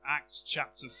Acts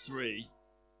chapter 3,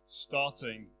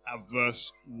 starting at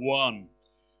verse 1.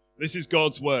 This is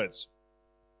God's word.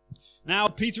 Now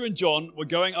Peter and John were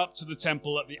going up to the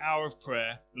temple at the hour of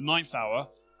prayer, the 9th hour,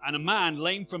 and a man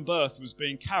lame from birth was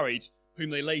being carried, whom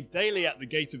they laid daily at the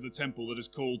gate of the temple that is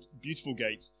called Beautiful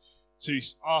Gate, to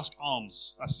ask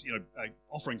alms, that's,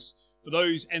 offerings, for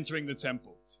those entering the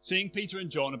temple. Seeing Peter and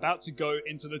John about to go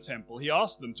into the temple, he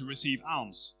asked them to receive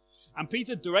alms. And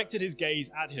Peter directed his gaze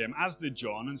at him, as did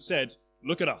John, and said,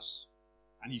 "Look at us."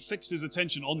 And he fixed his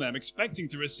attention on them, expecting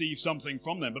to receive something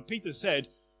from them. But Peter said,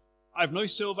 "I have no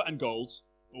silver and gold,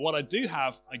 but what I do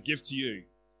have I give to you.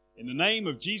 In the name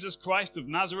of Jesus Christ of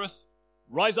Nazareth,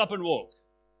 rise up and walk."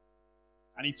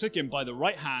 And he took him by the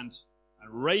right hand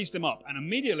and raised him up, and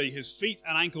immediately his feet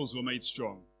and ankles were made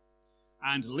strong.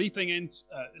 And leaping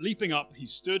up, he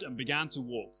stood and began to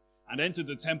walk, and entered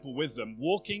the temple with them,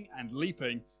 walking and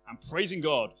leaping and praising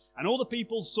God. And all the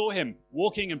people saw him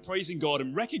walking and praising God,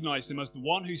 and recognized him as the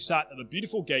one who sat at the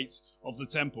beautiful gates of the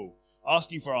temple,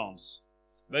 asking for alms.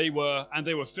 They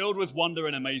were filled with wonder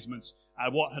and amazement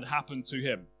at what had happened to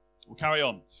him. We'll carry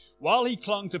on. While he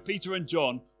clung to Peter and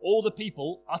John, all the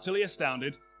people, utterly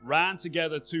astounded, ran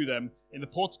together to them in the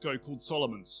portico called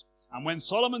Solomon's. And when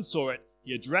Solomon saw it,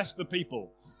 he addressed the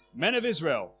people, "Men of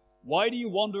Israel, why do you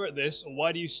wonder at this, or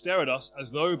why do you stare at us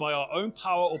as though by our own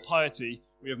power or piety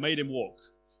we have made him walk?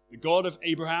 The God of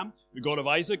Abraham, the God of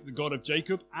Isaac, the God of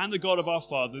Jacob, and the God of our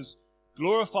fathers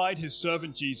glorified his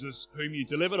servant Jesus, whom you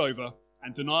delivered over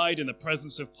and denied in the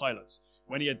presence of Pilate,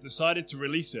 when he had decided to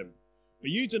release him. But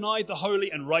you denied the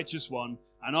holy and righteous one,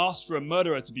 and asked for a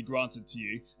murderer to be granted to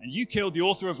you, and you killed the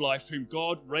author of life, whom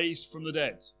God raised from the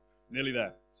dead." Nearly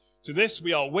there. "To this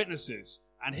we are witnesses,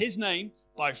 and his name,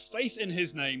 by faith in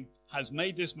his name, has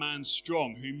made this man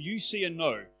strong, whom you see and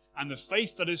know, and the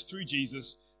faith that is through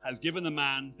Jesus has given the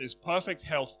man this perfect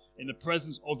health in the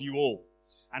presence of you all.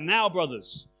 And now,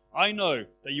 brothers, I know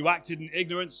that you acted in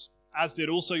ignorance, as did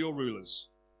also your rulers.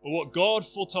 But what God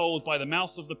foretold by the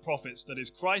mouth of the prophets, that his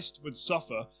Christ would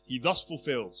suffer, he thus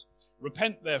fulfilled.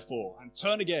 Repent, therefore, and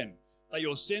turn again, that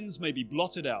your sins may be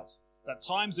blotted out, that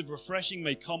times of refreshing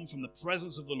may come from the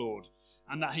presence of the Lord,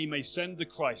 and that he may send the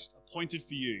Christ appointed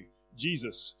for you,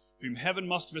 Jesus, whom heaven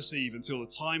must receive until the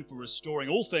time for restoring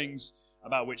all things,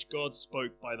 about which God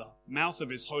spoke by the mouth of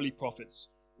his holy prophets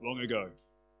long ago."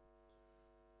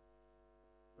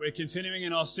 We're continuing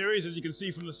in our series, as you can see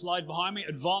from the slide behind me,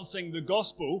 Advancing the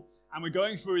Gospel, and we're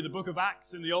going through the book of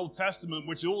Acts in the Old Testament,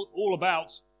 which is all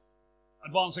about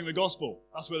advancing the gospel.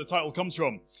 That's where the title comes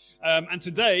from. And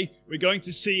today, we're going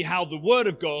to see how the Word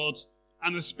of God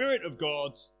and the Spirit of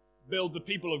God build the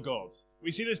people of God.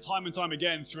 We see this time and time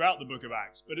again throughout the book of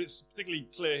Acts, but it's particularly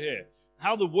clear here.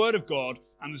 How the Word of God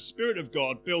and the Spirit of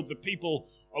God build the people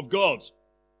of God.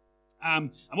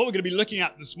 And what we're going to be looking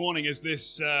at this morning is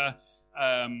this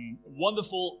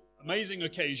wonderful, amazing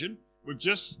occasion. We've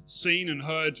just seen and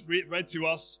heard, read to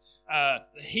us,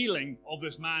 the healing of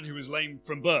this man who was lame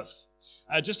from birth.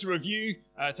 Just to review,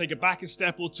 take it back a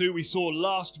step or two, we saw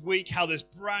last week how this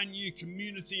brand new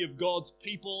community of God's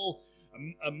people,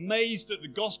 amazed at the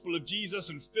gospel of Jesus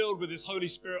and filled with his Holy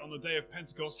Spirit on the day of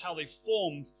Pentecost, how they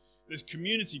formed this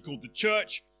community called the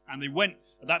church, and they went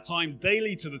at that time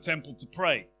daily to the temple to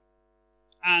pray.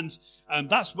 And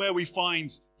that's where we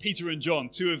find Peter and John,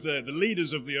 two of the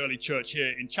leaders of the early church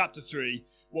here in chapter 3,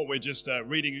 what we're just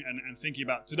reading and thinking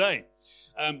about today.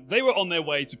 They were on their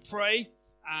way to pray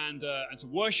and to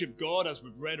worship God, as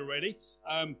we've read already,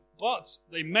 but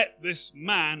they met this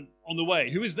man on the way,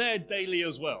 who was there daily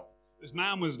as well. This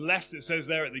man was left, it says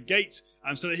there, at the gate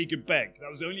so that he could beg. That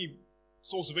was the only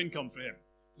source of income for him.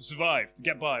 To survive, to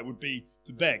get by, would be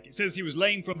to beg. It says he was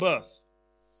lame from birth.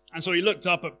 And so he looked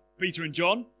up at Peter and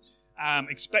John,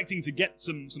 expecting to get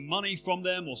some money from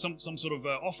them or some sort of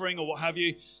offering or what have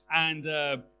you.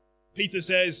 And Peter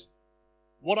says,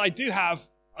 "What I do have,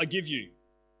 I give you.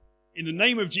 In the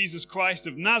name of Jesus Christ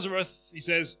of Nazareth," he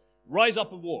says, "rise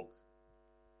up and walk."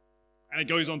 And it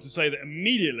goes on to say that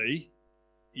immediately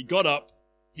he got up,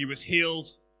 he was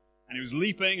healed, and he was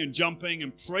leaping and jumping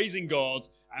and praising God.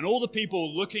 And all the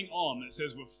people looking on, it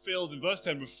says, were filled, in verse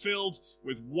 10, were filled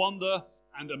with wonder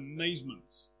and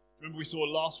amazement. Remember we saw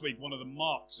last week one of the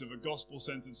marks of a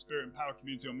gospel-centered spirit and power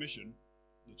community on mission,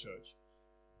 the church,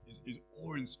 is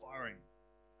awe-inspiring.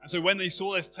 And so when they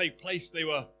saw this take place, they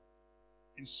were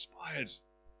inspired,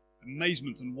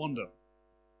 amazement and wonder.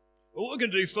 But what we're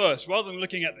going to do first, rather than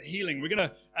looking at the healing, we're going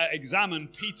to examine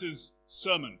Peter's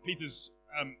sermon, Peter's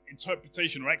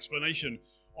interpretation or explanation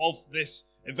of this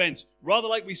event. Rather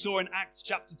like we saw in Acts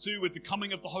chapter 2 with the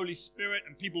coming of the Holy Spirit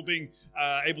and people being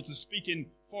able to speak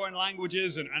in foreign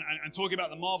languages and talking about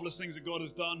the marvelous things that God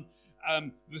has done.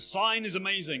 The sign is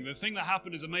amazing. The thing that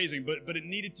happened is amazing, but it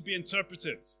needed to be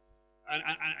interpreted.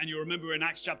 And you remember in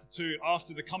Acts chapter 2,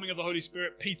 after the coming of the Holy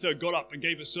Spirit, Peter got up and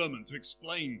gave a sermon to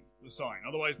explain the sign.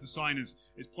 Otherwise, the sign is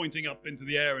pointing up into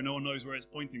the air and no one knows where it's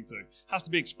pointing to. It has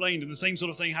to be explained, and the same sort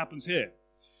of thing happens here.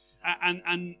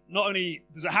 And not only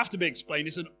does it have to be explained,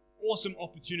 it's an awesome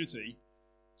opportunity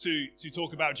to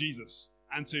talk about Jesus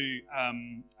and to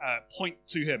point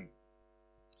to him.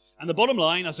 And the bottom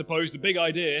line, I suppose, the big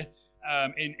idea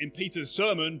in Peter's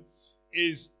sermon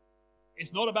is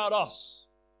it's not about us.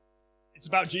 It's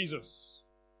about Jesus.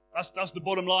 That's the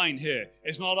bottom line here.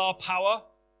 It's not our power.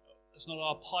 It's not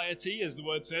our piety, as the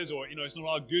word says, or it's not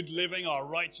our good living, our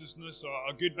righteousness, or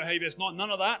our good behavior. It's not none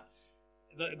of that.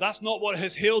 That's not what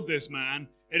has healed this man.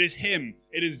 It is him.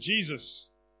 It is Jesus.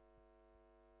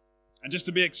 And just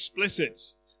to be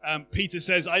explicit, Peter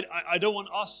says, I don't want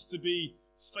us to be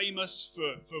famous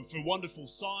for wonderful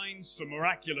signs, for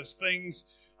miraculous things.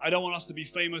 I don't want us to be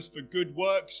famous for good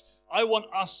works. I want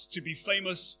us to be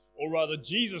famous, or rather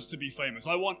Jesus to be famous.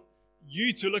 I want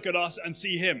you to look at us and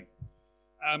see him.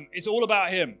 It's all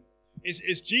about him.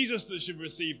 It's Jesus that should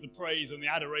receive the praise and the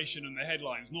adoration and the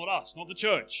headlines, not us, not the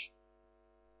church.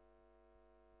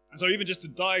 And so even just to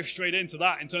dive straight into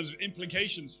that in terms of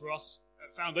implications for us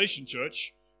at Foundation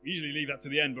Church, we usually leave that to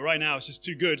the end, but right now it's just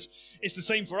too good. It's the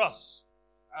same for us.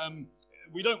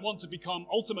 We don't want to become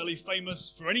ultimately famous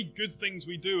for any good things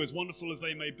we do, as wonderful as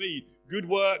they may be. Good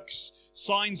works,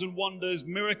 signs and wonders,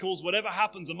 miracles, whatever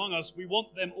happens among us, we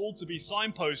want them all to be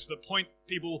signposts that point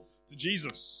people to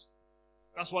Jesus.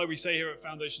 That's why we say here at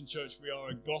Foundation Church we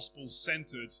are a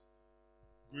gospel-centered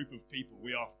group of people.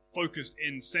 We are focused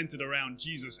in, centered around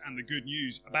Jesus and the good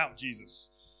news about Jesus.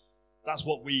 That's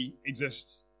what we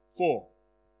exist for.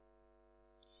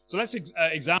 So let's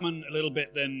examine a little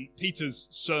bit then Peter's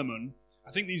sermon.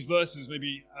 I think these verses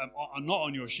maybe are not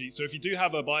on your sheet. So if you do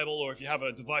have a Bible or if you have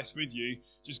a device with you,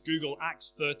 just Google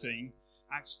Acts 13,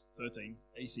 Acts 13,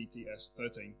 A-C-T-S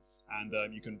 13,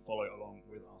 and you can follow along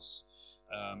with us.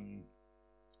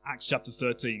 Acts chapter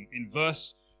 13. In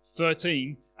verse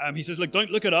 13, he says, look,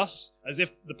 don't look at us as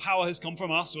if the power has come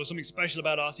from us or something special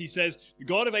about us. He says, the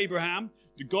God of Abraham,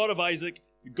 the God of Isaac,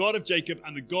 the God of Jacob,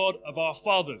 and the God of our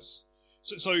fathers.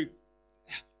 So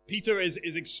Peter is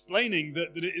explaining that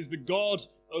it is the God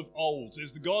of old. It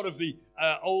is the God of the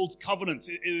old covenant.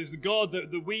 It is the God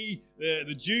that we,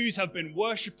 the Jews, have been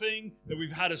worshipping, that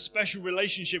we've had a special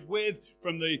relationship with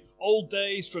from the old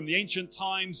days, from the ancient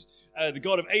times. The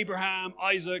God of Abraham,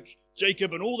 Isaac,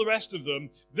 Jacob, and all the rest of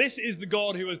them. This is the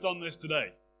God who has done this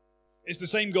today. It's the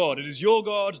same God. It is your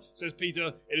God, says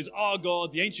Peter. It is our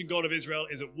God. The ancient God of Israel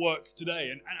is at work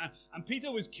today. And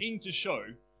Peter was keen to show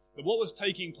that what was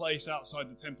taking place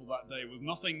outside the temple that day was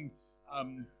nothing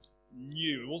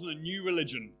new. It wasn't a new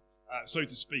religion, so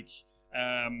to speak.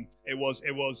 It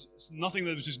was nothing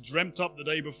that was just dreamt up the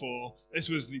day before. This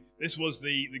was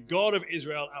the God of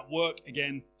Israel at work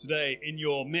again today in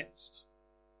your midst.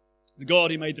 The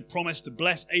God who made the promise to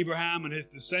bless Abraham and his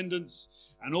descendants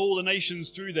and all the nations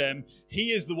through them.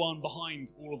 He is the one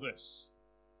behind all of this.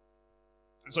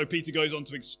 And so Peter goes on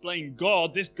to explain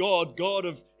God, this God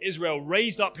of Israel,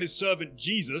 raised up his servant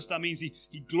Jesus. That means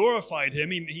he glorified him.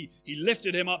 He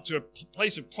lifted him up to a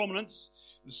place of prominence.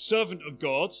 The servant of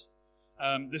God,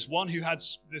 this one who had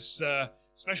this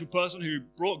special person who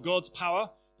brought God's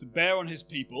power to bear on his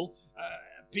people.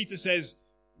 Peter says,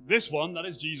 this one, that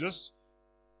is Jesus,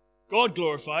 God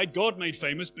glorified, God made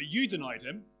famous, but you denied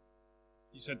him.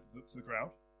 He said to the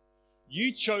crowd.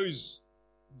 You chose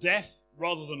death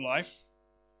rather than life.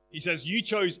 He says, you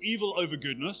chose evil over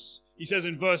goodness. He says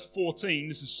in verse 14,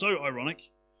 this is so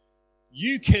ironic,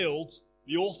 you killed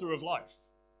the author of life.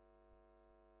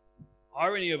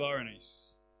 Irony of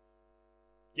ironies.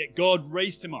 Yet God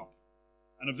raised him up,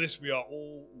 and of this we are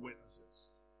all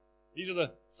witnesses. These are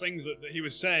the things that he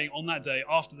was saying on that day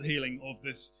after the healing of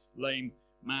this lame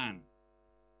man.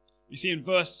 You see in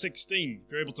verse 16,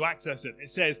 if you're able to access it, it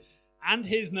says, and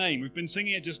his name, we've been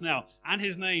singing it just now, and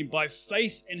his name, by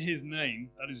faith in his name,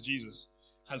 that is Jesus,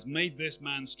 has made this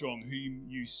man strong, whom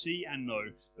you see and know.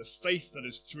 The faith that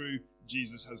is through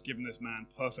Jesus has given this man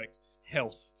perfect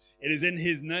health. It is in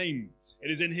his name. It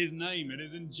is in his name. It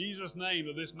is in Jesus' name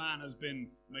that this man has been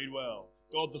made well.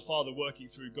 God the Father working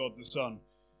through God the Son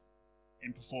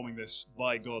in performing this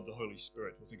by God the Holy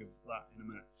Spirit. We'll think of that in a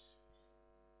minute.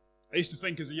 I used to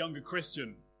think as a younger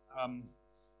Christian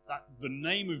that the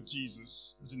name of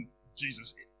Jesus, as in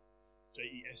Jesus,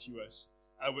 J-E-S-U-S,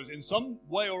 was in some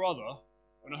way or other,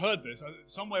 when I heard this,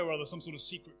 some way or other, some sort of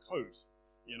secret code,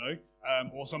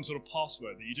 or some sort of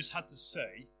password that you just had to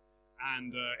say,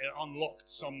 and it unlocked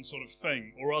some sort of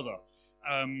thing or other,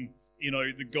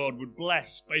 that God would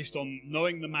bless based on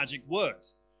knowing the magic word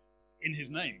in his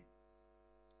name.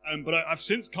 But I've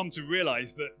since come to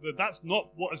realize that that's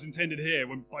not what is intended here.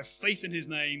 When by faith in his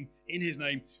name,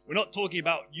 we're not talking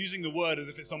about using the word as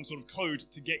if it's some sort of code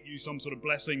to get you some sort of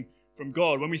blessing from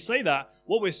God. When we say that,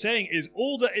 what we're saying is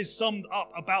all that is summed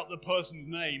up about the person's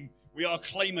name, we are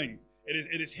claiming.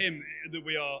 It is him that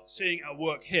we are seeing at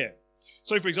work here.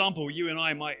 So, for example, you and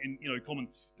I might, in common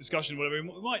discussion, whatever,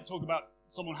 we might talk about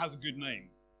someone has a good name.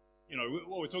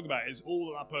 What we're talking about is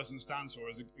all that person stands for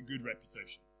is a good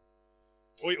reputation.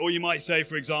 Or you might say,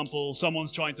 for example,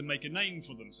 someone's trying to make a name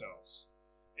for themselves.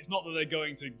 It's not that they're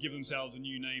going to give themselves a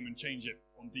new name and change it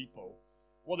on Depot.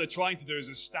 What they're trying to do is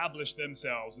establish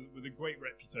themselves with a great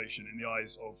reputation in the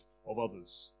eyes of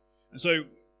others. And so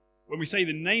when we say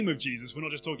the name of Jesus, we're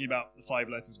not just talking about the 5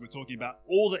 letters. We're talking about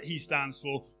all that he stands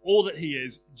for, all that he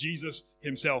is, Jesus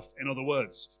himself, in other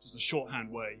words. Just a shorthand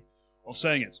way of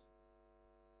saying it.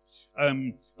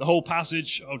 The whole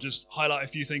passage, I'll just highlight a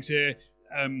few things here.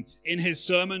 In his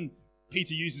sermon,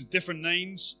 Peter uses different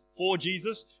names for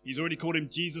Jesus. He's already called him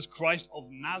Jesus Christ of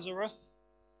Nazareth.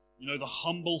 The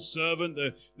humble servant,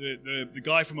 the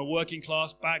guy from a working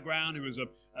class background who was a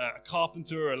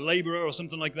carpenter or a laborer or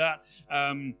something like that.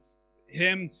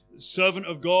 Him, servant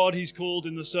of God, he's called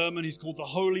in the sermon. He's called the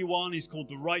Holy One. He's called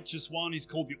the Righteous One. He's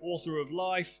called the Author of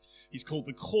Life. He's called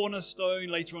the Cornerstone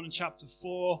later on in chapter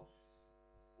 4.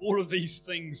 All of these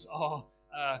things are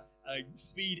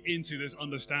feed into this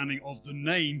understanding of the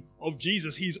name of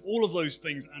Jesus. He's all of those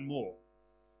things and more.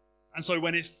 And so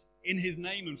when it's in his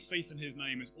name and faith in his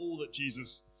name is all that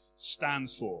Jesus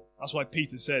stands for. That's why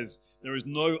Peter says there is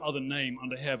no other name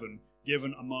under heaven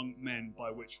given among men by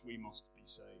which we must be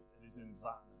saved. It is in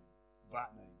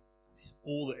that name,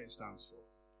 all that it stands for,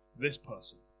 this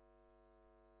person.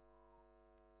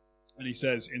 And he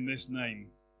says in this name,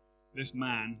 this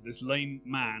man, this lame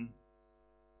man,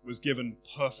 was given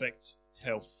perfect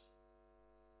health.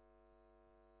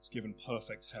 Was given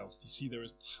perfect health. You see, there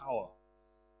is power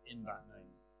in that name.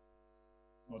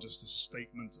 It's not just a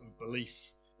statement of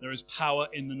belief. There is power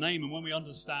in the name. And when we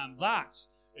understand that,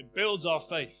 it builds our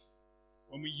faith.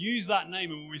 When we use that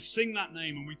name and when we sing that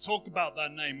name and we talk about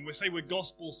that name and we say we're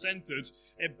gospel-centered,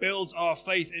 it builds our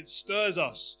faith. It stirs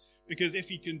us. Because if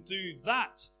he can do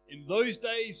that in those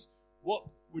days, what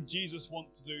would Jesus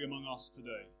want to do among us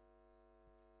today?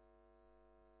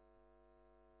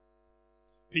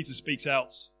 Peter speaks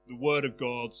out the word of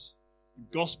God, the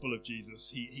gospel of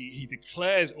Jesus. He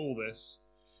declares all this.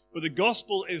 But the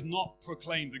gospel is not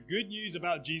proclaimed. The good news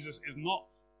about Jesus is not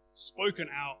spoken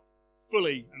out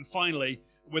fully and finally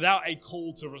without a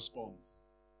call to respond.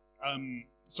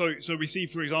 So we see,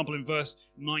 for example, in verse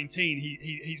 19,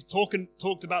 he's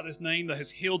talked about this name that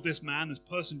has healed this man, this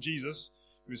person Jesus,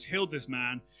 who has healed this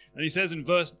man. And he says in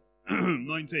verse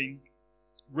 19,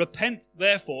 "Repent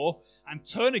therefore and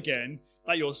turn again,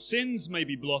 that your sins may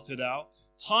be blotted out,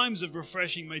 times of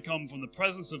refreshing may come from the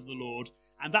presence of the Lord,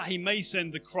 and that he may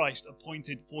send the Christ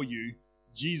appointed for you,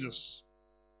 Jesus."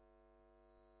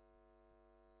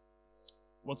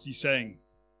 What's he saying?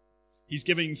 He's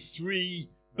giving 3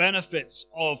 benefits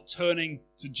of turning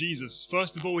to Jesus.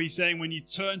 First of all, he's saying when you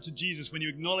turn to Jesus, when you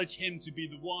acknowledge him to be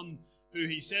the one who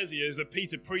he says he is, that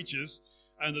Peter preaches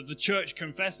and that the church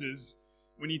confesses,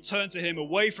 when you turn to him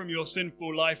away from your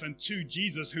sinful life and to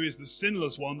Jesus, who is the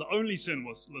sinless one, the only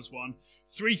sinless one,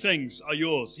 3 things are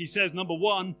yours. He says, number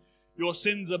 1, your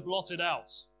sins are blotted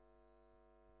out.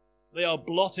 They are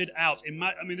blotted out.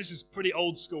 I mean, this is pretty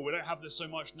old school. We don't have this so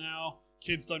much now.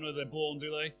 Kids don't know they're born, do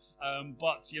they?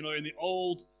 But, in the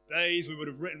old days, we would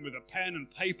have written with a pen and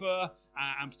paper,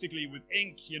 and particularly with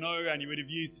ink, and you would have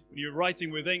used, when you were writing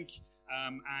with ink,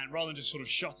 and rather than just sort of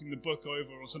shutting the book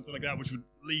over or something like that, which would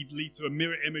lead to a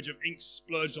mirror image of ink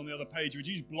splurged on the other page, you would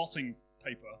use blotting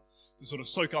paper to sort of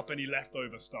soak up any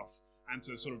leftover stuff and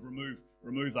to sort of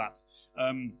remove that.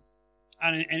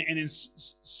 And in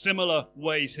similar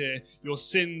ways here, your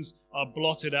sins are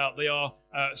blotted out. They are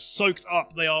soaked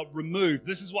up. They are removed.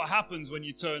 This is what happens when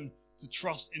you turn to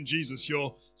trust in Jesus.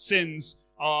 Your sins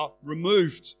are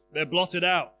removed. They're blotted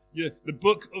out. The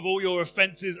book of all your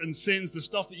offenses and sins, the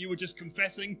stuff that you were just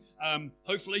confessing,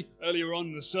 hopefully earlier on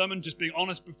in the sermon, just being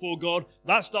honest before God,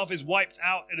 that stuff is wiped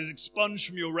out. It is expunged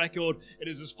from your record. It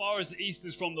is as far as the east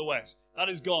is from the west. That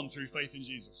is gone through faith in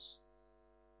Jesus.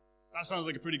 That sounds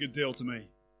like a pretty good deal to me.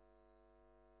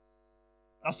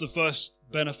 That's the first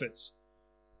benefit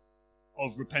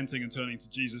of repenting and turning to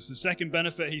Jesus. The second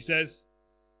benefit, he says,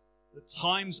 the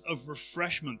times of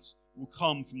refreshment will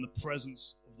come from the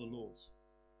presence of the Lord.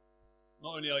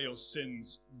 Not only are your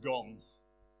sins gone,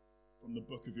 from the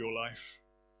book of your life.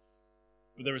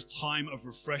 But there is time of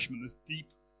refreshment, this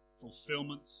deep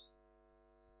fulfillment.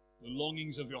 The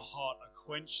longings of your heart are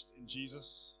quenched in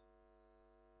Jesus.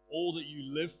 All that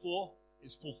you live for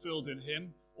is fulfilled in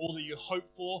Him. All that you hope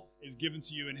for is given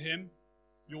to you in Him.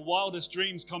 Your wildest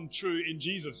dreams come true in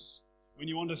Jesus when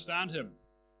you understand Him.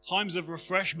 Times of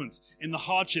refreshment in the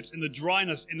hardships, in the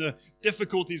dryness, in the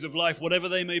difficulties of life, whatever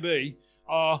they may be,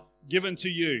 are given to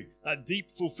you. That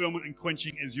deep fulfillment and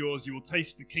quenching is yours. You will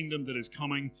taste the kingdom that is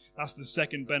coming. That's the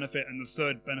second benefit. And the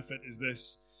third benefit is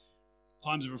this.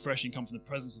 Times of refreshing come from the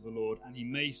presence of the Lord, and He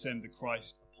may send the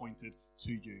Christ appointed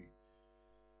to you.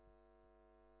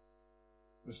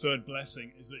 The third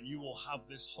blessing is that you will have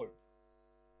this hope,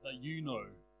 that you know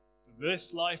that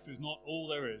this life is not all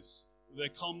there is. There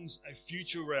comes a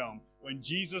future realm when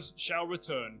Jesus shall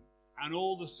return, and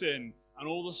all the sin and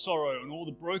all the sorrow and all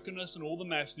the brokenness and all the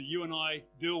mess that you and I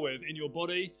deal with in your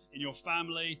body, in your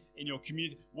family, in your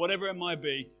community, whatever it might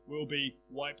be, will be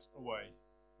wiped away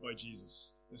by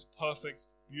Jesus. This perfect,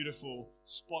 beautiful,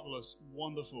 spotless,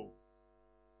 wonderful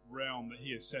realm that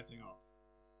He is setting up.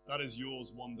 That is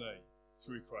yours one day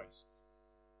through Christ.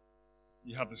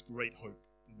 You have this great hope.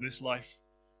 This life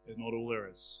is not all there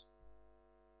is.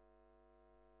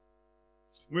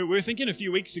 We were thinking a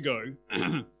few weeks ago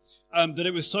that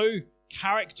it was so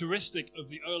characteristic of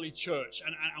the early church,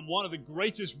 and one of the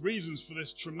greatest reasons for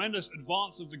this tremendous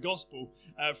advance of the gospel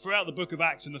throughout the book of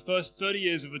Acts in the first 30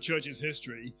 years of the church's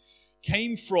history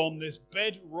came from this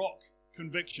bedrock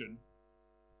conviction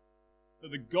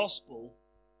that the gospel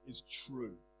is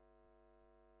true.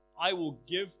 I will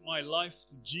give my life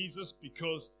to Jesus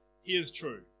because He is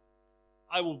true.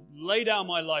 I will lay down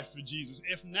my life for Jesus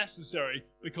if necessary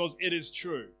because it is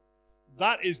true.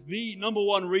 That is the number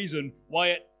one reason why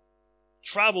it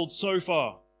traveled so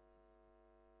far,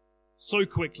 so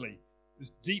quickly. This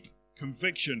deep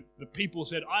conviction that people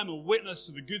said, I'm a witness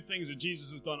to the good things that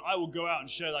Jesus has done. I will go out and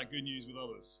share that good news with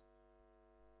others.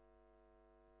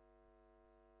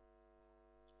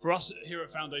 For us here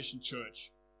at Foundation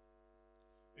Church,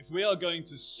 if we are going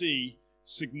to see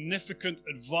significant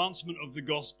advancement of the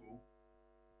gospel,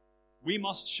 we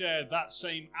must share that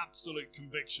same absolute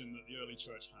conviction that the early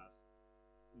church had.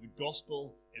 That the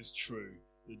gospel is true,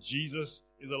 that Jesus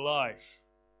is alive.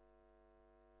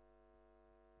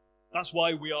 That's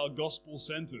why we are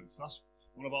gospel-centered. That's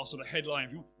one of our sort of headline.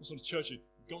 If you want, what sort of church are you?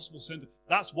 Gospel-centered.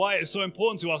 That's why it's so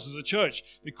important to us as a church.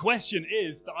 The question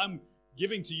is that I'm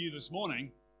giving to you this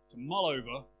morning to mull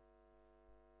over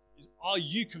is, are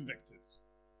you convicted?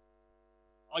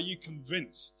 Are you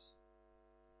convinced?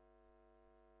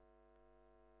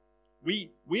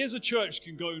 We as a church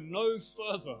can go no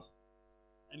further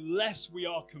unless we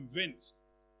are convinced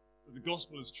that the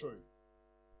gospel is true.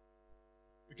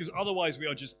 Because otherwise we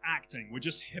are just acting. We're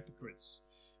just hypocrites.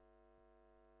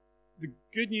 The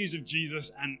good news of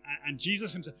Jesus and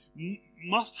Jesus Himself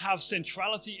must have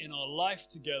centrality in our life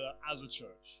together as a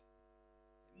church.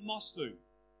 It must do.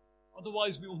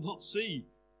 Otherwise we will not see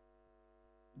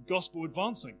the gospel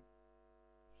advancing.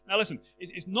 Now listen,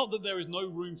 it's not that there is no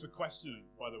room for questioning,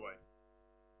 by the way.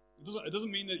 It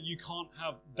doesn't mean that you can't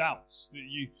have doubts, that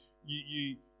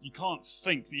you can't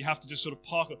think, that you have to just sort of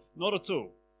park up. Not at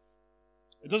all.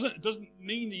 It doesn't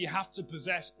mean that you have to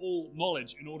possess all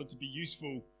knowledge in order to be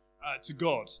useful to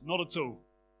God. Not at all.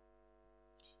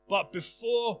 But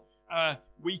before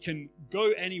we can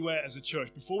go anywhere as a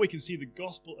church, before we can see the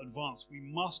gospel advance, we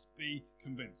must be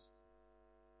convinced.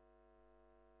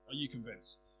 Are you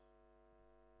convinced?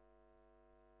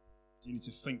 Do you need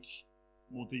to think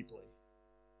more deeply?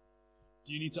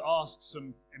 Do you need to ask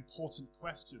some important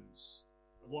questions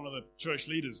of one of the church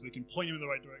leaders that can point you in the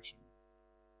right direction?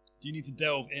 Do you need to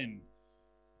delve in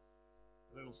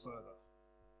a little further?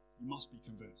 You must be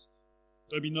convinced.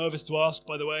 Don't be nervous to ask,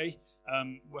 by the way.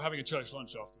 We're having a church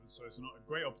lunch afterwards, so it's a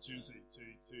great opportunity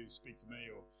to speak to me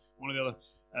or one of the other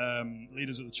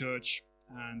leaders of the church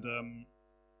and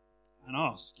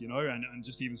ask, and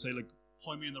just even say, look,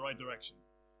 point me in the right direction.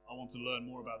 I want to learn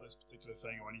more about this particular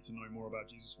thing, or I need to know more about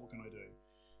Jesus. What can I do?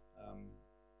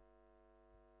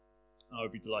 I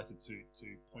would be delighted to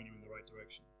point you in the right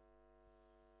direction.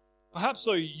 Perhaps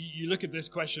so you look at this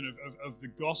question of the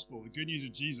gospel, the good news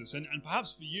of Jesus, and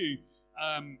perhaps for you,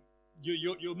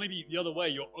 you're maybe the other way,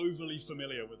 you're overly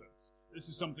familiar with it. This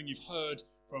is something you've heard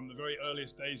from the very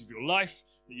earliest days of your life,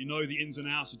 that you know the ins and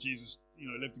outs of Jesus,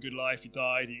 lived a good life, He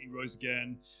died, He rose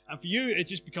again. And for you, it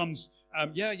just becomes,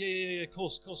 of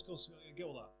course, I get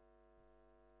all that.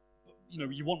 But,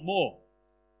 you want more.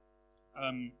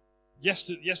 Yes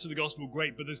to the gospel,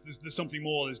 great, but there's something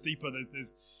more, there's deeper,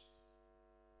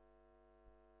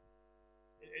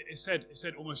 It's said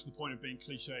almost to the point of being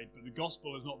cliched, but the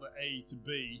gospel is not the A to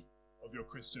B of your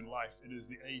Christian life. It is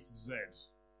the A to Z.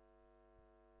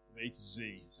 The A to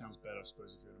Z sounds better, I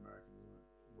suppose, if you're an American, doesn't it?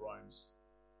 It rhymes.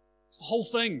 It's the whole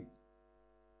thing.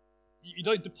 You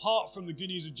don't depart from the good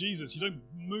news of Jesus. You don't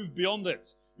move beyond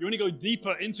it. You only go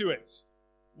deeper into it,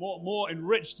 more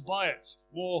enriched by it,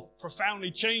 more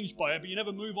profoundly changed by it, but you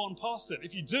never move on past it.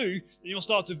 If you do, then you'll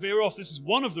start to veer off. This is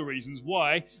one of the reasons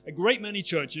why a great many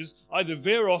churches either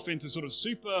veer off into sort of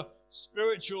super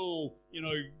spiritual,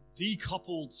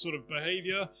 decoupled sort of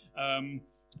behavior,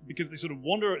 because they sort of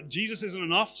wander. Jesus isn't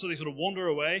enough, so they sort of wander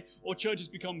away. Or churches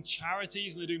become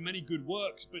charities and they do many good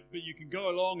works, but you can go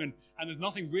along and there's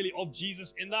nothing really of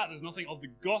Jesus in that. There's nothing of the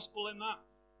gospel in that.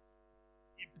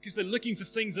 Because they're looking for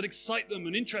things that excite them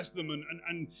and interest them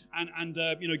and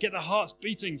get their hearts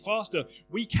beating faster.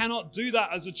 We cannot do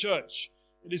that as a church.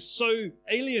 It is so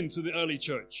alien to the early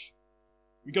church.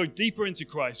 We go deeper into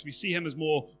Christ. We see him as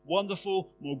more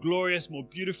wonderful, more glorious, more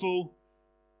beautiful.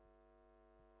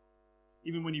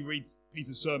 Even when you read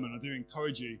Peter's sermon, I do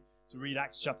encourage you to read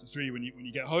Acts chapter 3 when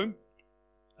you get home.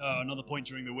 Another point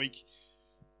during the week.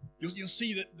 You'll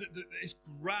see that it's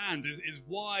grand, it is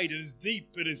wide, it is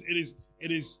deep, it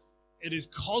is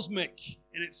cosmic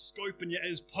in its scope, and yet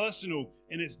it is personal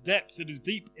in its depth. It is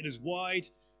deep, it is wide,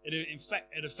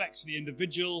 it affects the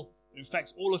individual, it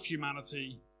affects all of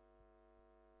humanity.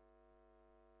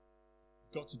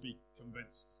 You've got to be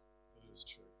convinced that it is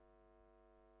true.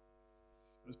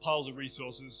 There's piles of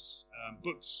resources,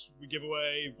 books we give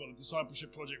away. We've got a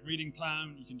discipleship project reading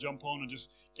plan. You can jump on and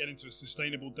just get into a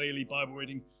sustainable daily Bible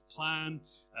reading plan.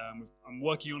 I'm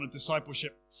working on a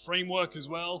discipleship framework as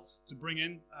well to bring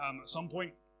in at some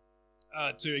point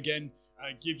to, again,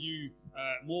 give you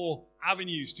more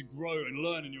avenues to grow and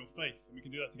learn in your faith. And we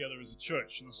can do that together as a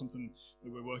church, and that's something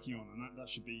that we're working on. And that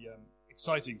should be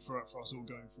exciting for us all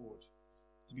going forward,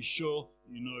 to be sure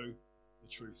that you know the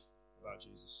truth about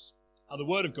Jesus. How the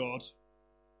Word of God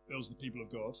builds the people of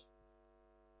God.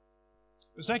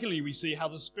 But secondly, we see how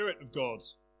the Spirit of God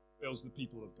builds the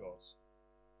people of God.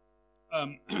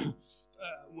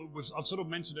 I've sort of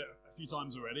mentioned it a few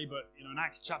times already, but in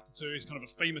Acts chapter 2 is kind of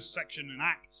a famous section in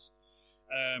Acts.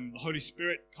 The Holy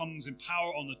Spirit comes in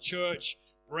power on the church,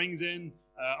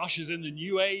 ushers in the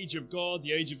new age of God,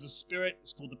 the age of the Spirit.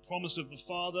 It's called the promise of the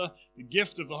Father, the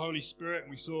gift of the Holy Spirit. And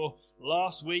we saw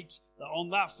last week that on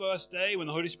that first day when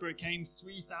the Holy Spirit came,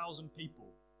 3,000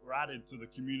 people were added to the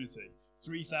community.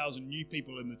 3,000 new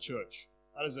people in the church.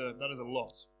 That is a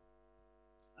lot.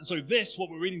 And so what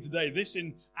we're reading today, this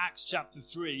in Acts chapter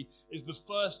 3, is the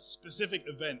first specific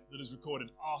event that is recorded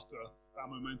after that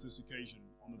momentous occasion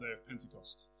on the day of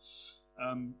Pentecost.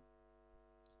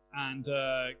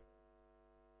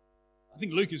 I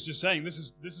think Luke is just saying this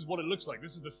is what it looks like.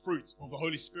 This is the fruit of the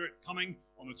Holy Spirit coming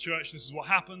on the church. This is what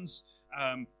happens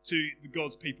to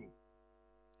God's people.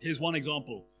 Here's one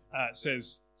example,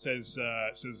 says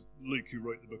Luke, who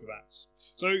wrote the book of Acts.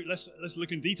 So let's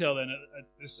look in detail then at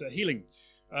this healing.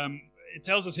 It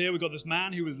tells us here we've got this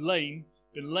man who was lame,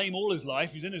 been lame all his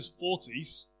life. He's in his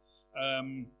 40s.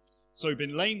 So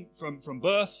been lame from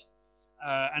birth.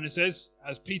 And it says,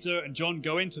 as Peter and John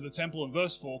go into the temple in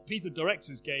verse 4, Peter directs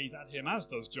his gaze at him, as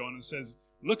does John, and says,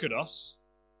 "Look at us."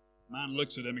 The man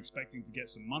looks at him, expecting to get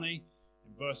some money.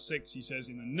 In verse 6, he says,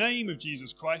 "In the name of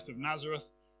Jesus Christ of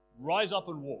Nazareth, rise up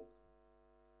and walk."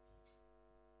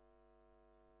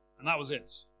 And that was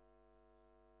it.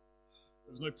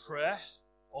 There was no prayer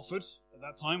offered at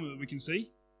that time that we can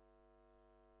see.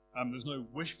 There's no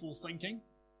wishful thinking.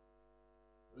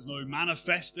 There's no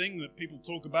manifesting that people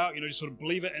talk about, just sort of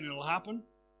believe it and it'll happen.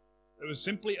 It was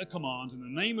simply a command, in the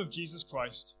name of Jesus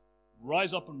Christ,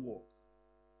 rise up and walk.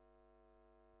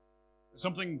 There's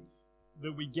something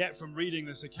that we get from reading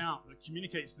this account that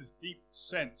communicates this deep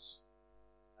sense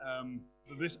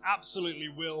that this absolutely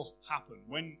will happen.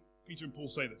 When Peter and Paul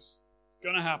say this, it's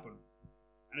going to happen.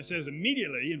 And it says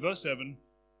immediately in verse 7,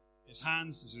 his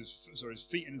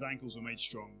feet and his ankles were made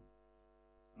strong,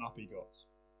 and up he got.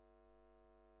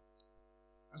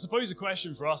 I suppose the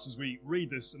question for us as we read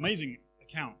this amazing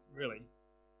account, really,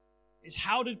 is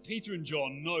how did Peter and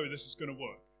John know this was going to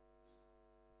work?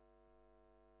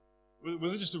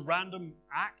 Was it just a random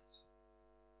act?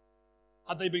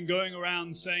 Had they been going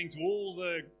around saying to all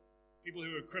the people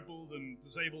who were crippled and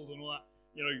disabled and all that,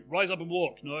 rise up and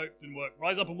walk? No, didn't work.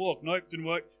 Rise up and walk? No, didn't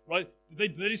work. Right?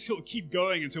 Did they just sort of keep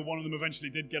going until one of them eventually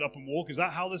did get up and walk? Is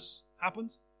that how this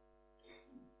happened?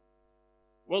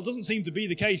 Well, it doesn't seem to be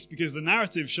the case, because the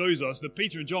narrative shows us that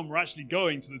Peter and John were actually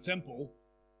going to the temple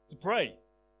to pray.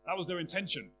 That was their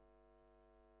intention.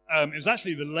 It was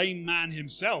actually the lame man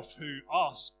himself who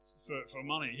asked for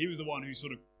money. He was the one who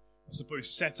sort of I suppose,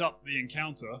 set up the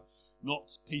encounter,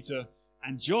 not Peter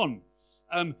and John.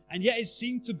 And yet it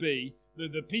seemed to be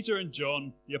that Peter and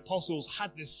John, the apostles,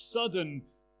 had this sudden,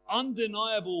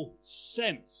 undeniable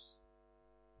sense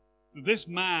that this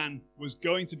man was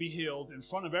going to be healed in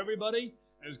front of everybody.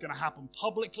 It was going to happen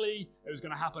publicly. It was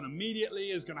going to happen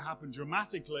immediately. It was going to happen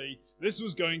dramatically. This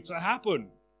was going to happen.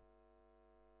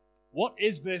 What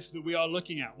is this that we are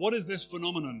looking at? What is this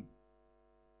phenomenon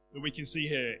that we can see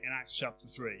here in Acts chapter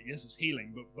 3? Yes, it's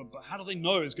healing, but how do they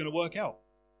know it's going to work out?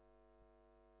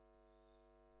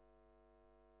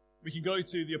 We can go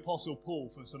to the Apostle Paul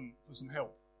for some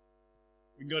help.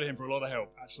 We can go to him for a lot of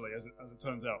help, actually, as it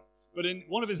turns out. But in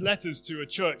one of his letters to a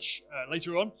church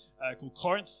later on, called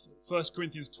Corinth, 1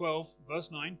 Corinthians 12,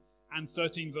 verse 9, and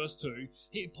 13, verse 2,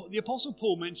 the Apostle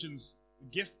Paul mentions the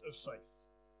gift of faith.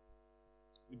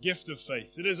 The gift of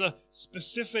faith. It is a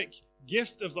specific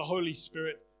gift of the Holy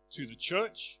Spirit to the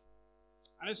church.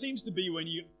 And it seems to be when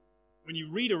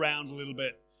you read around a little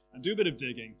bit and do a bit of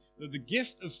digging, that the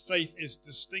gift of faith is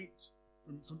distinct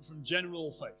from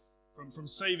general faith, from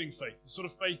saving faith, the sort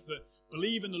of faith that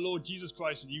believe in the Lord Jesus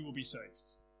Christ and you will be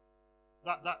saved.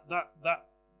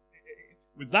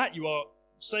 With that you are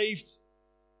saved,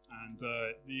 and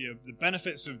the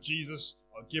benefits of Jesus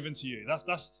are given to you.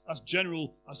 That's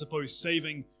general, I suppose,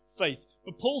 saving faith.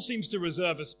 But Paul seems to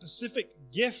reserve a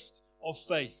specific gift of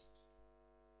faith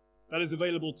that is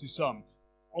available to some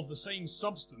of the same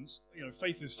substance. You know,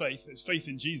 faith is faith. It's faith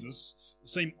in Jesus, the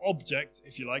same object,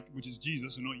 if you like, which is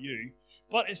Jesus and not you.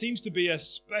 But it seems to be a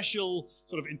special,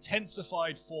 sort of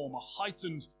intensified form, a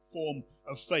heightened form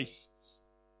of faith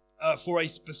for a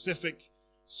specific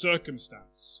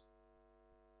circumstance.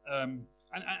 And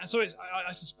so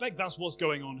I suspect that's what's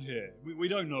going on here. We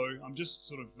don't know. I'm just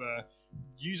sort of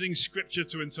using Scripture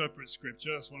to interpret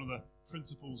Scripture. That's one of the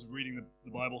principles of reading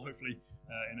the Bible, hopefully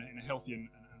in a healthy and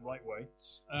right way.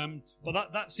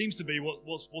 But that seems to be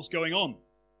what's going on.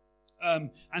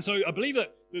 And so I believe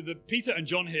that Peter and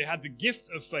John here had the gift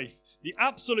of faith, the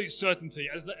absolute certainty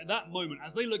at that moment,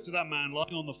 as they looked at that man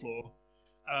lying on the floor,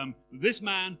 this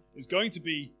man is going to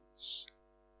be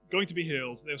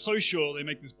healed. They're so sure they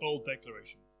make this bold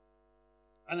declaration.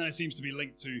 And then it seems to be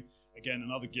linked to, again,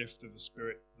 another gift of the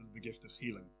Spirit, the gift of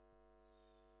healing.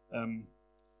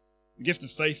 The gift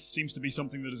of faith seems to be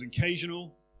something that is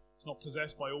occasional. It's not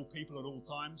possessed by all people at all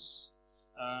times.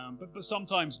 But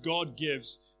sometimes God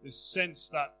gives this sense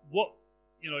that what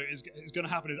is going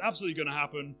to happen is absolutely going to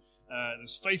happen.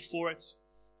 There's faith for it,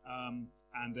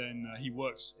 and then He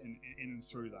works in and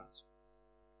through that.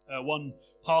 One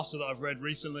pastor that I've read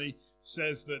recently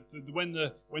says that when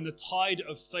the tide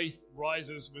of faith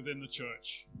rises within the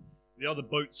church, the other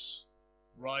boats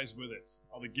rise with it,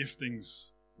 other giftings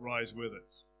rise with it.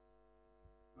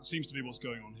 That seems to be what's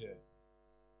going on here.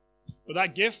 But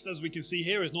that gift, as we can see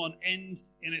here, is not an end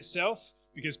in itself,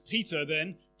 because Peter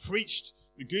then preached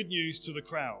the good news to the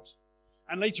crowd.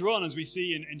 And later on, as we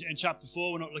see in chapter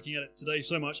 4, we're not looking at it today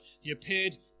so much, he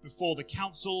appeared before the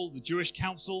council, the Jewish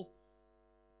council.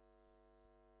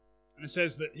 And it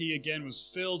says that he again was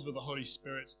filled with the Holy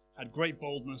Spirit, had great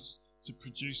boldness to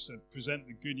produce and present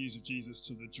the good news of Jesus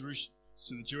to the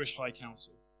Jewish high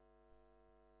council.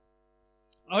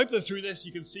 I hope that through this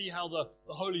you can see how the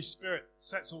Holy Spirit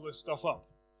sets all this stuff up.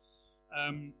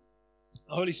 The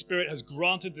Holy Spirit has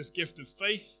granted this gift of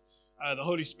faith. The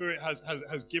Holy Spirit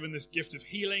has given this gift of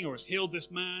healing, or has healed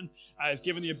this man, has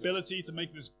given the ability to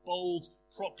make this bold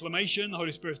proclamation. The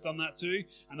Holy Spirit's done that too.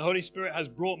 And the Holy Spirit has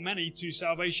brought many to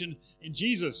salvation in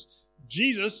Jesus.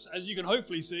 Jesus, as you can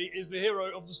hopefully see, is the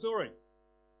hero of the story.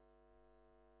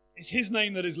 It's His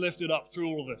name that is lifted up through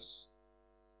all of this.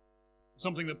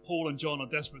 Something that Paul and John are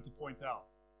desperate to point out.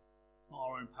 It's not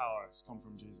our own power, it's come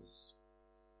from Jesus.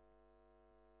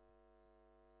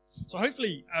 So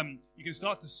hopefully you can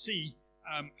start to see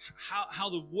how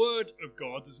the Word of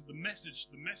God, the message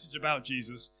about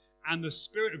Jesus, and the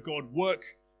Spirit of God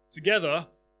work together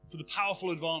for the powerful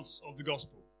advance of the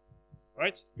gospel.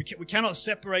 Right? We cannot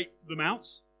separate them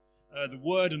out. The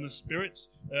Word and the Spirit,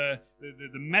 the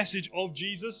message of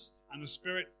Jesus and the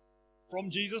Spirit from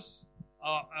Jesus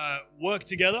work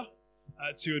together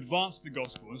to advance the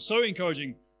gospel. And so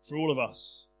encouraging for all of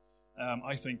us,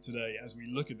 I think, today as we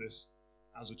look at this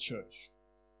as a church.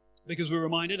 Because we're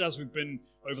reminded, as we've been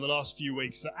over the last few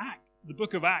weeks, that the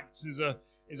book of Acts is a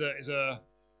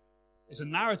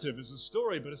narrative, it's a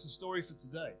story, but it's a story for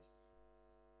today.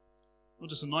 Not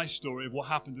just a nice story of what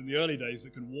happened in the early days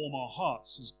that can warm our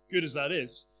hearts, as good as that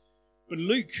is. But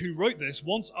Luke, who wrote this,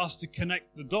 wants us to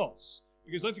connect the dots.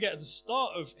 Because don't forget, at the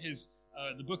start of his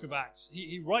the book of Acts,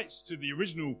 he writes to the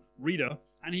original reader,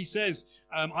 and he says,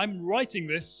 I'm writing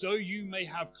this so you may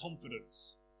have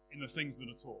confidence in the things that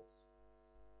are taught.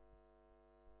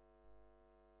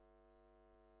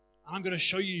 And I'm going to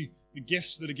show you the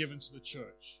gifts that are given to the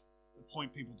church that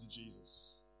point people to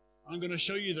Jesus. And I'm going to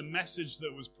show you the message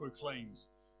that was proclaimed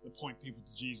that point people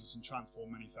to Jesus and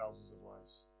transform many thousands of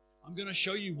lives. I'm going to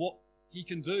show you what he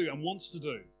can do and wants to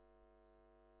do.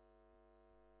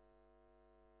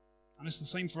 And it's the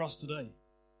same for us today.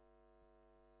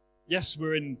 Yes,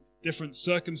 we're in different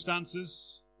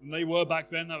circumstances than they were back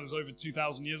then. That was over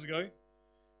 2,000 years ago.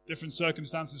 Different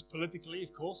circumstances politically,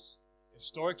 of course,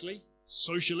 historically,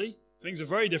 socially. Things are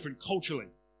very different culturally.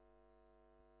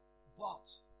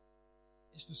 But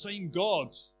it's the same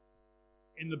God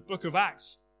in the book of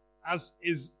Acts as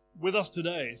is with us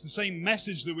today. It's the same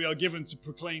message that we are given to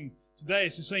proclaim today.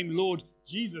 It's the same Lord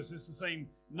Jesus. It's the same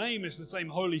name. It's the same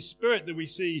Holy Spirit that we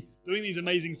see doing these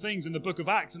amazing things in the book of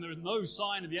Acts. And there is no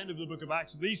sign at the end of the book of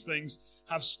Acts that these things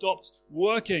have stopped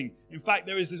working. In fact,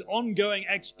 there is this ongoing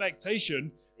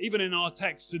expectation, even in our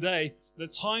text today,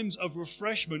 that times of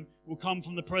refreshment will come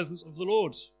from the presence of the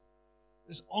Lord.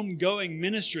 This ongoing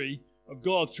ministry of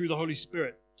God through the Holy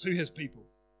Spirit to his people.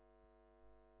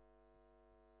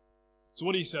 So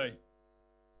what do you say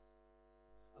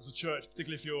as a church,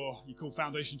 particularly if you call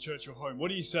Foundation Church your home? What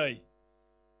do you say?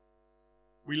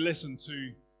 We listen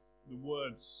to the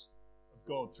words of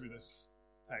God through this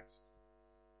text.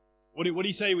 What do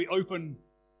you say we open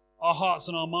our hearts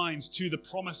and our minds to the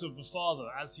promise of the Father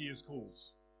as he is called?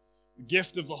 The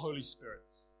gift of the Holy Spirit.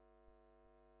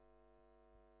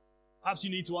 Perhaps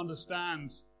you need to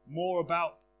understand more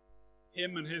about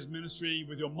him and his ministry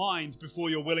with your mind before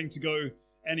you're willing to go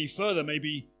any further.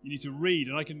 Maybe you need to read,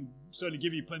 and I can certainly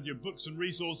give you plenty of books and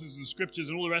resources and scriptures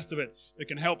and all the rest of it that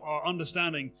can help our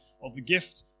understanding of the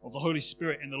gift of the Holy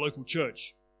Spirit in the local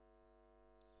church.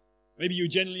 Maybe you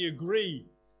genuinely agree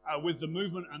with the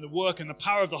movement and the work and the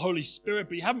power of the Holy Spirit,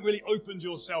 but you haven't really opened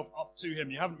yourself up to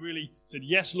him. You haven't really said,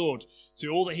 yes, Lord, to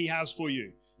all that he has for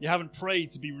you. You haven't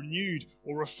prayed to be renewed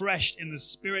or refreshed in the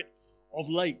Spirit of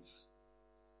late.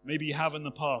 Maybe you have in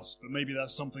the past, but maybe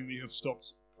that's something that you have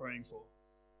stopped praying for.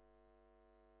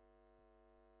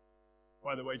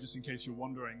 By the way, just in case you're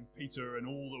wondering, Peter and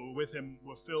all that were with him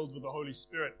were filled with the Holy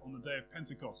Spirit on the day of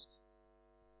Pentecost.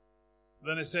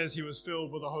 Then it says he was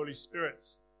filled with the Holy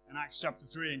Spirit in Acts chapter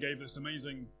 3 and gave this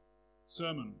amazing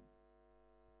sermon.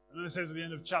 And then it says at the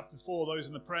end of chapter 4, those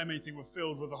in the prayer meeting were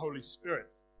filled with the Holy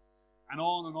Spirit. And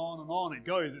on and on and on it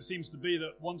goes. It seems to be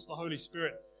that once the Holy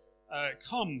Spirit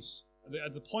comes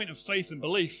at the point of faith and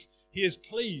belief, he is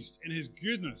pleased in his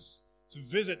goodness to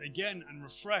visit again and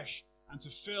refresh and to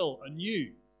fill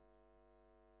anew.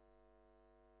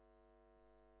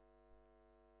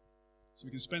 So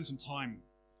we can spend some time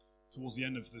towards the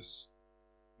end of this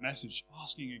message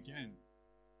asking again,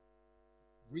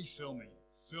 refill me,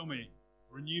 fill me,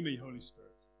 renew me, Holy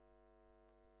Spirit.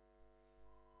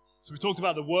 So we talked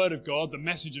about the Word of God, the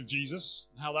message of Jesus,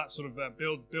 and how that sort of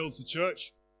builds the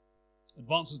church,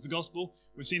 advances the gospel.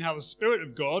 We've seen how the Spirit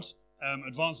of God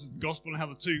advances the gospel and how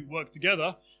the two work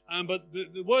together. But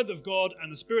the Word of God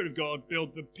and the Spirit of God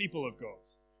build the people of God.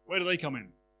 Where do they come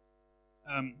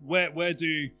in? Where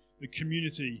do the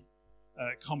community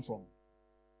come from?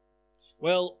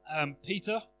 Well,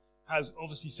 Peter has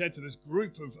obviously said to this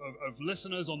group of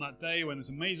listeners on that day when this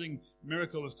amazing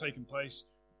miracle has taken place,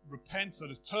 repent, that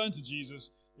is, turn to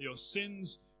Jesus, that your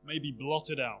sins may be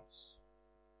blotted out.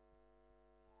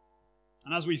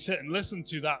 And as we sit and listen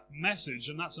to that message,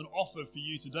 and that's an offer for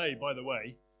you today, by the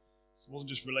way, it wasn't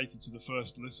just related to the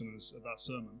first listeners of that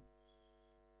sermon,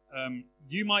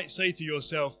 you might say to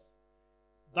yourself,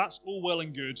 that's all well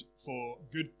and good for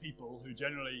good people who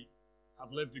generally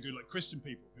have lived a good life, Christian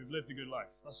people who've lived a good life.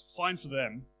 That's fine for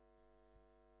them.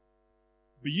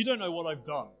 But you don't know what I've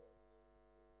done.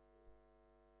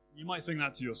 You might think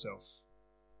that to yourself.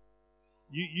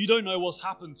 You don't know what's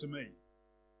happened to me.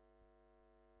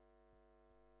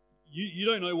 You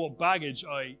don't know what baggage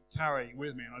I carry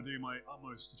with me, and I do my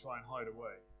utmost to try and hide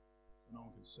away so no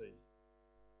one can see.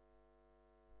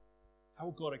 How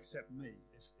would God accept me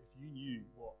if you knew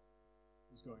what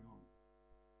was going on?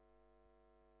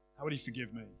 How would he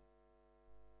forgive me?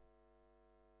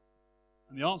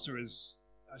 And the answer is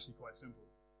actually quite simple.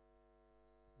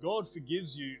 God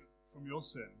forgives you from your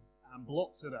sin and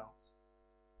blots it out.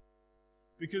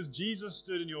 Because Jesus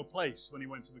stood in your place when he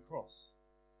went to the cross.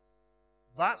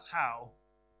 That's how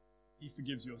he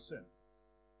forgives your sin.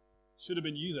 Should have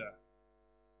been you there.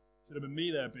 Should have been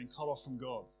me there, being cut off from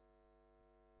God.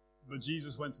 But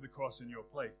Jesus went to the cross in your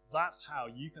place. That's how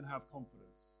you can have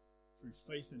confidence through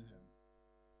faith in him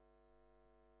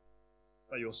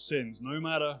that your sins, no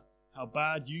matter how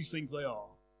bad you think they are,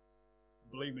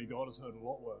 believe me, God has heard a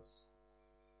lot worse.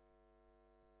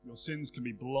 Your sins can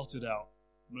be blotted out,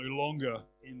 no longer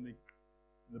in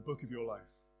the book of your life.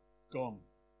 Gone.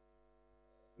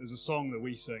 There's a song that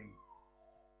we sing,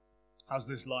 has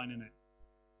this line in it.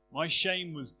 My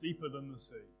shame was deeper than the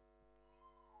sea,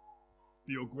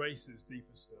 but your grace is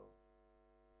deeper still.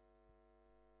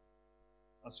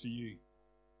 That's for you.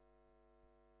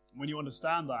 And when you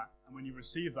understand that, and when you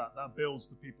receive that, that builds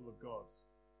the people of God.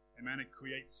 Amen. It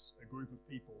creates a group of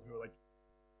people who are like,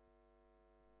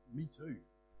 me too.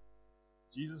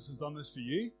 Jesus has done this for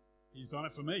you. He's done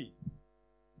it for me.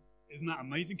 Isn't that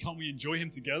amazing? Can't we enjoy him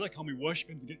together? Can't we worship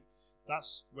him together?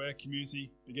 That's where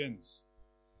community begins.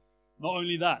 Not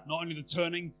only that, not only the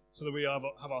turning so that we have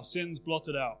our sins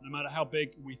blotted out, no matter how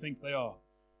big we think they are.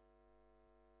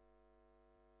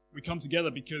 We come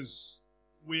together because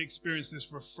we experience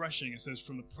this refreshing, it says,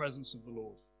 from the presence of the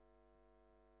Lord.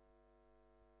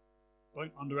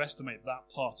 Don't underestimate that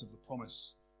part of the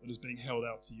promise that is being held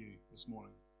out to you this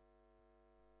morning.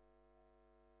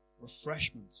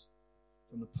 Refreshment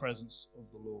from the presence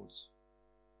of the Lord.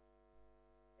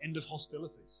 End of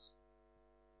hostilities.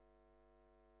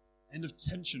 End of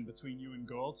tension between you and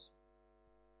God.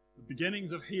 The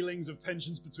beginnings of healings of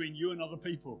tensions between you and other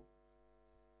people.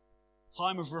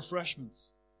 Time of refreshment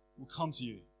will come to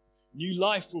you. New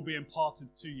life will be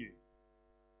imparted to you.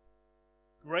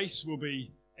 Grace will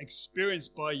be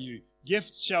experienced by you.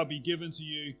 Gifts shall be given to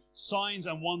you. Signs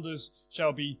and wonders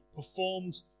shall be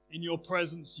performed in your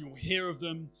presence. You will hear of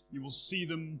them. You will see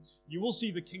them. You will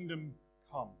see the kingdom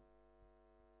come.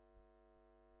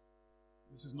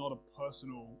 This is not a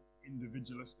personal,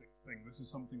 individualistic thing. This is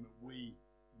something that we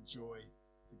enjoy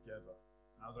together.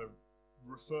 And as I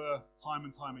refer time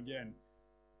and time again,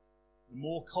 the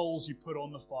more coals you put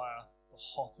on the fire, the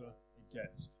hotter it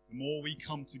gets. The more we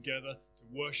come together to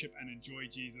worship and enjoy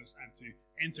Jesus and to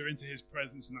enter into his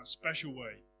presence in that special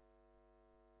way,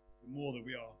 the more that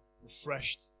we are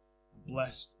refreshed and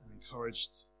blessed and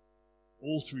encouraged,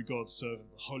 all through God's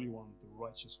servant, the Holy One, the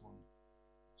righteous one,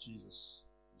 Jesus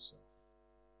himself.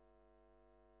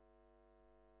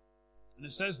 And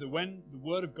it says that when the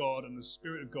Word of God and the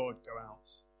Spirit of God go out,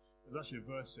 there's actually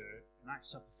a verse here in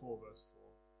Acts chapter 4, verse 4.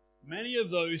 Many of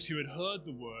those who had heard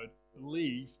the word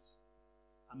believed,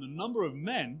 and the number of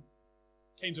men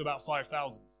came to about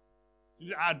 5,000. You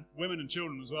just add women and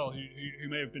children as well who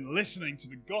may have been listening to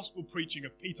the gospel preaching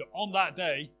of Peter on that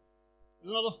day.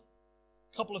 There's another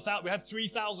couple of thousand. We had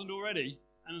 3,000 already,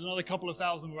 and there's another couple of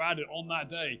thousand were added on that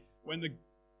day. When the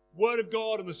Word of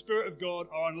God and the Spirit of God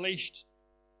are unleashed,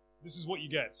 this is what you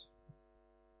get.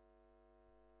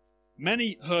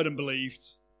 Many heard and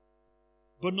believed,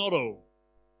 but not all.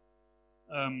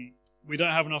 We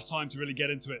don't have enough time to really get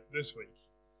into it this week.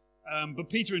 But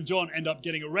Peter and John end up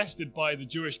getting arrested by the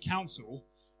Jewish council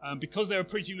because they were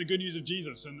preaching the good news of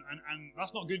Jesus. And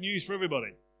that's not good news for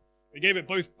everybody. They gave it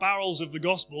both barrels of the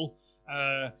gospel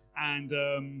and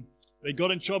they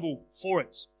got in trouble for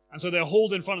it. And so they're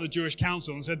hauled in front of the Jewish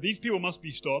council and said, these people must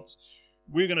be stopped.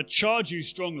 We're going to charge you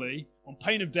strongly on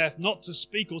pain of death not to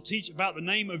speak or teach about the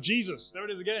name of Jesus. There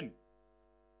it is again.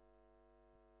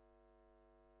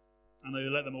 And they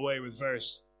let them away with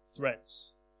various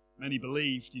threats. Many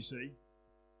believed, you see.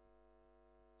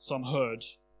 Some heard,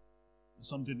 and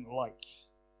some didn't like.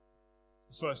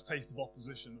 It's the first taste of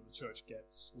opposition that the church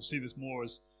gets. We'll see this more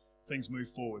as things move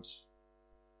forward.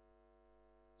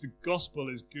 The gospel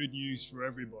is good news for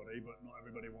everybody, but not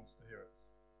everybody wants to hear it.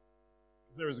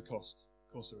 Because there is a cost.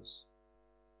 Of course there is.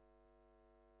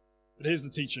 But here's the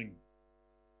teaching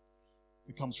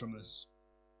that comes from this.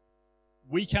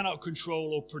 We cannot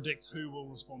control or predict who will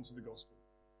respond to the gospel.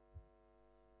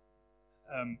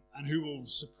 And who will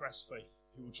suppress faith,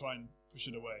 who will try and push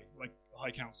it away, like the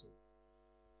High Council.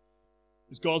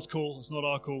 It's God's call, it's not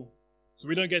our call. So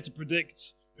we don't get to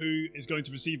predict who is going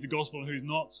to receive the gospel and who's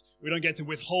not. We don't get to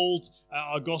withhold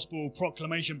our gospel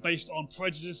proclamation based on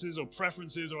prejudices or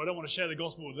preferences, or I don't want to share the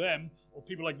gospel with them, or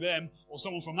people like them, or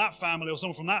someone from that family, or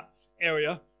someone from that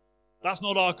area. That's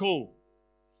not our call.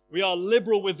 We are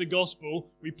liberal with the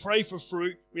gospel. We pray for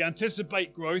fruit. We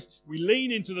anticipate growth. We lean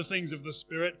into the things of the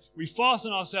Spirit. We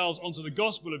fasten ourselves onto the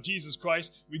gospel of Jesus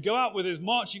Christ. We go out with his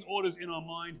marching orders in our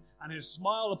mind and his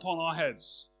smile upon our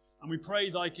heads. And we pray,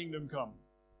 thy kingdom come.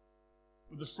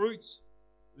 But the fruit,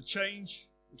 the change,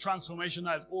 the transformation,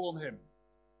 that is all on him.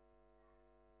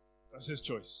 That's his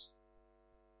choice.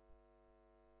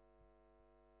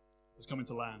 Let's come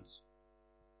into land.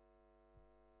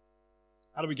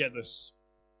 How do we get this?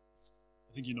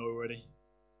 I think you know already.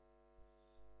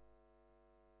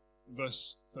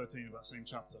 Verse 13 of that same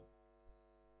chapter.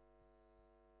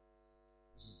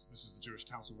 this is the Jewish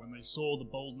council, when they saw the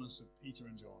boldness of Peter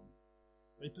and John,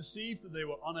 they perceived that they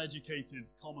were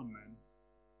uneducated common men.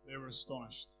 They were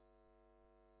astonished,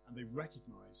 and they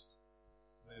recognized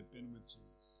they had been with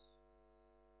Jesus.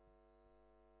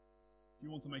 If you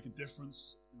want to make a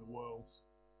difference in the world,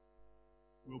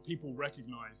 will people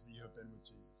recognize that you have been with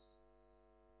Jesus?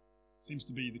 Seems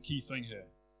to be the key thing here.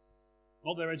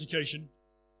 Not their education,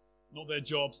 not their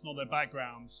jobs, not their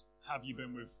backgrounds. Have you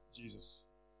been with Jesus?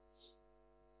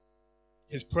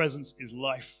 His presence is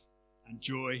life and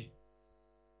joy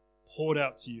poured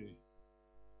out to you.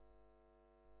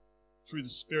 Through the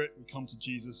Spirit we come to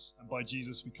Jesus, and by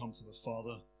Jesus we come to the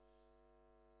Father.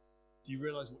 Do you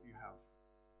realize what you have?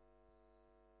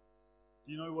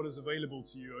 Do you know what is available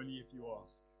to you only if you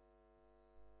ask?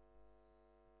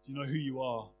 Do you know who you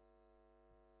are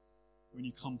when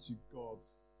you come to God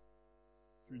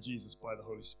through Jesus by the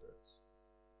Holy Spirit?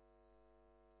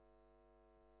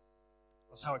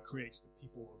 That's how it creates the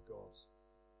people of God.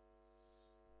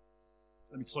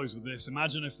 Let me close with this.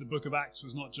 Imagine if the book of Acts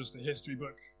was not just a history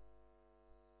book,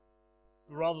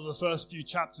 but rather the first few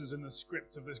chapters in the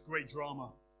script of this great drama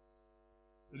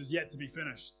that is yet to be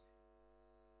finished.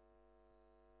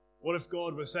 What if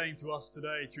God were saying to us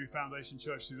today through Foundation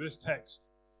Church, through this text,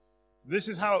 this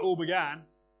is how it all began.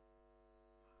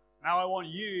 Now I want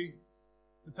you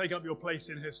to take up your place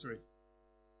in history,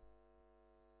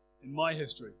 in my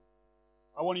history.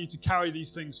 I want you to carry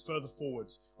these things further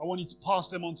forward. I want you to pass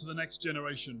them on to the next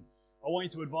generation. I want you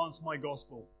to advance my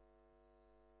gospel.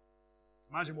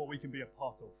 Imagine what we can be a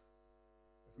part of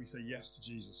if we say yes to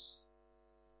Jesus,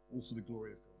 all for the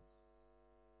glory of God.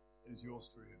 It is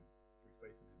yours through him, through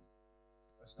faith in him.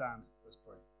 Let's stand, let's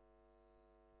pray.